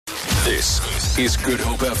This is Good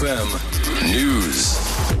Hope FM News.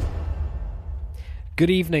 Good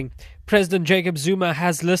evening. President Jacob Zuma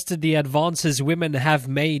has listed the advances women have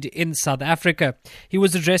made in South Africa. He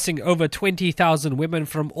was addressing over 20,000 women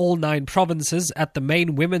from all 9 provinces at the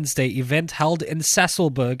main Women's Day event held in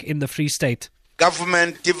Sasolburg in the Free State.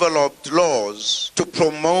 Government developed laws to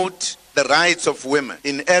promote the rights of women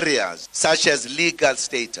in areas such as legal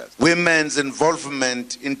status, women's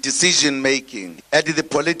involvement in decision-making at the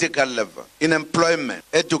political level, in employment,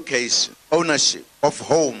 education, ownership of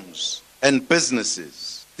homes and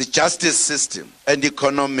businesses, the justice system, and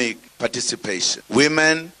economic participation.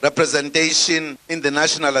 Women representation in the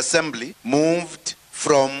National Assembly moved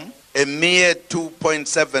from a mere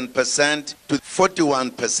 2.7% to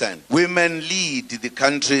 41%. Women lead the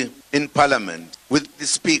country in parliament, with the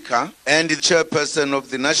Speaker and the Chairperson of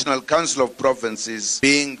the National Council of Provinces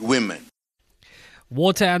being women.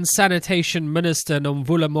 Water and Sanitation Minister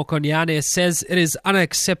Nomvula Mokonyane says it is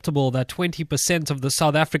unacceptable that 20% of the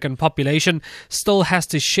South African population still has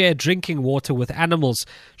to share drinking water with animals.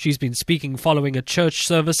 She's been speaking following a church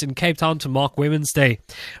service in Cape Town to mark Women's Day.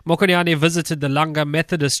 Mokonyane visited the Langa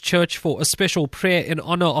Methodist Church for a special prayer in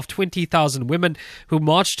honor of 20,000 women who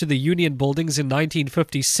marched to the Union buildings in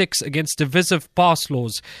 1956 against divisive pass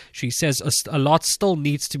laws. She says a lot still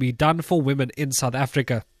needs to be done for women in South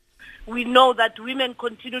Africa. We know that women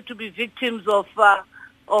continue to be victims of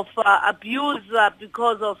abuse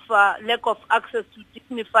because of lack of access to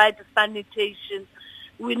dignified sanitation.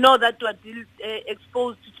 We know that we are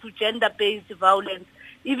exposed to gender-based violence.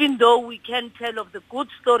 Even though we can tell of the good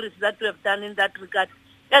stories that we have done in that regard,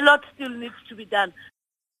 a lot still needs to be done.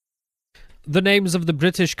 The names of the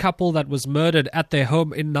British couple that was murdered at their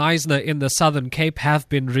home in Knysna in the Southern Cape have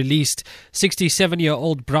been released.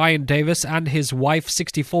 67-year-old Brian Davis and his wife,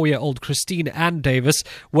 64-year-old Christine Ann Davis,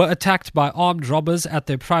 were attacked by armed robbers at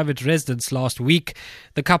their private residence last week.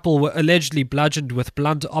 The couple were allegedly bludgeoned with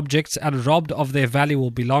blunt objects and robbed of their valuable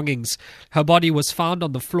belongings. Her body was found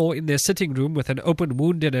on the floor in their sitting room with an open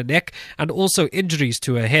wound in her neck and also injuries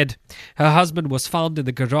to her head. Her husband was found in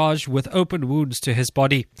the garage with open wounds to his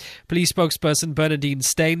body. Police spokesperson Bernadine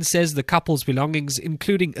Steyn says the couple's belongings,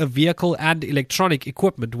 including a vehicle and electronic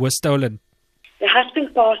equipment, were stolen. The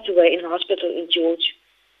husband passed away in hospital in George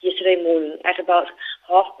yesterday morning at about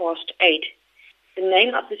 8:30. The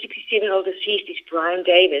name of the 67-year-old deceased is Brian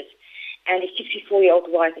Davis, and his 64-year-old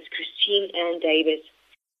wife is Christine Ann Davis.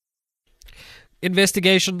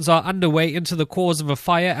 Investigations are underway into the cause of a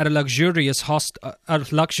fire at a luxurious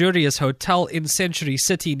hotel in Century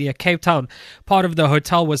City near Cape Town. Part of the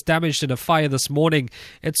hotel was damaged in a fire this morning.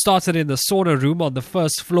 It started in the sauna room on the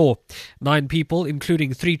first floor. 9 people,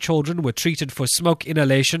 including 3 children, were treated for smoke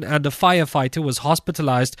inhalation, and a firefighter was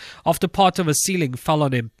hospitalized after part of a ceiling fell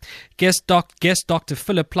on him. Guest Dr.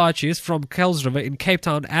 Philip Plaatjes from Kuilsriver in Cape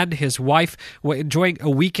Town and his wife were enjoying a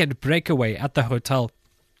weekend breakaway at the hotel.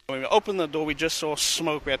 When we opened the door, we just saw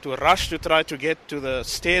smoke. We had to rush to try to get to the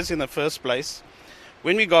stairs in the first place.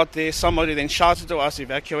 When we got there, somebody then shouted to us,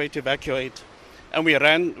 evacuate, evacuate. And we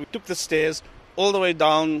ran, we took the stairs all the way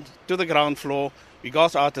down to the ground floor. We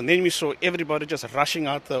got out, and then we saw everybody just rushing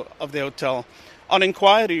out of the hotel. On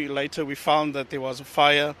inquiry later, we found that there was a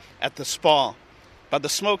fire at the spa. But the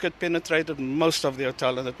smoke had penetrated most of the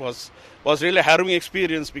hotel, and it was really a harrowing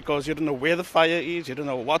experience because you don't know where the fire is, you don't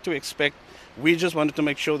know what to expect. We just wanted to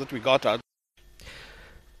make sure that we got out.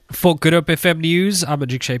 For Good Hope FM News, I'm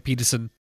Jacob Peterson.